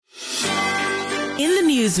In the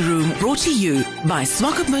Newsroom, brought to you by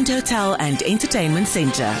Swakopmund Hotel and Entertainment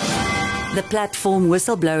Centre. The Platform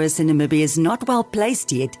Whistleblowers in Namibia is not well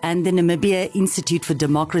placed yet, and the Namibia Institute for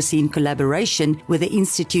Democracy, in collaboration with the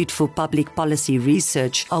Institute for Public Policy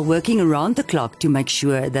Research, are working around the clock to make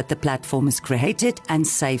sure that the platform is created and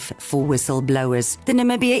safe for whistleblowers. The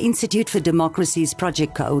Namibia Institute for Democracy's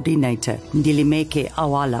project coordinator, Ndilimeke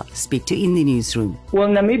Auala, speak to In the Newsroom. Well,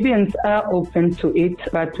 Namibians are open to it,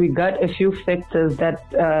 but we got a few factors that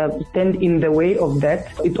stand in the way of that.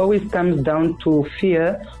 It always comes down to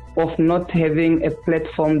fear of not having a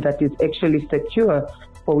platform that is actually secure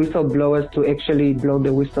for whistleblowers to actually blow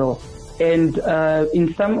the whistle. And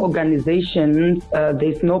in some organizations,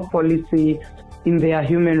 there's no policy in their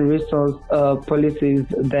human resource policies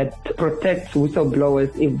that protects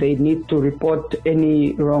whistleblowers if they need to report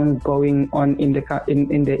any wrong going on in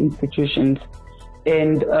the institutions.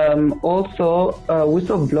 And also,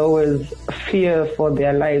 whistleblowers fear for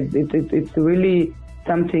their lives. It's really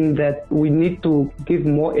something that we need to give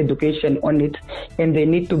more education on it, and they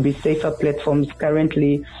need to be safer platforms.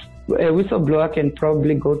 Currently, a whistleblower can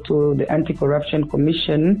probably go to the Anti-Corruption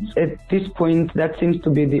Commission. At this point, that seems to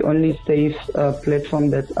be the only safe platform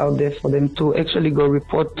that's out there for them to actually go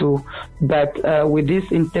report to. But with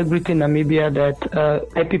this Integrity Namibia that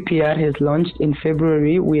IPPR has launched in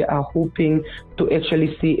February, we are hoping to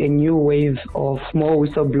actually see a new wave of more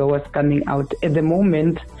whistleblowers coming out. At the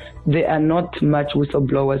moment, there are not much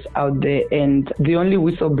whistleblowers out there, and the only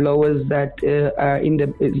whistleblowers that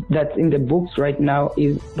that's in the books right now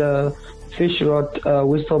is the fish rot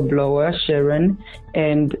whistleblower Sharon.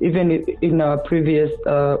 And even in our previous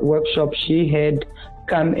workshop, she had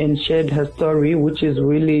come and shared her story, which is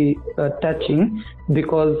really touching,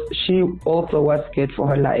 because she also was scared for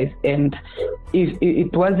her life. And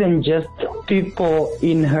it wasn't just people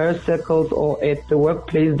in her circles or at the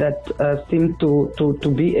workplace that seemed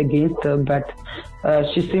to be against her, but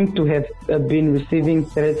she seemed to have been receiving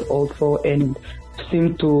threats also, and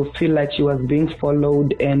seemed to feel like she was being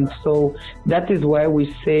followed. And so that is why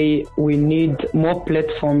we say we need more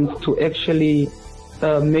platforms to actually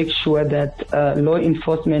make sure that law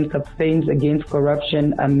enforcement campaigns against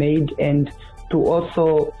corruption are made, and to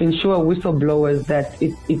also ensure whistleblowers that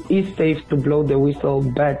it is safe to blow the whistle,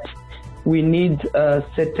 but we need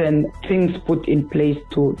certain things put in place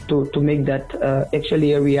to make that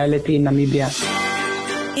actually a reality in Namibia.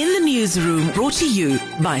 In the Newsroom, brought to you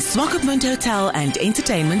by Swakopmund Hotel and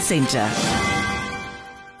Entertainment Centre.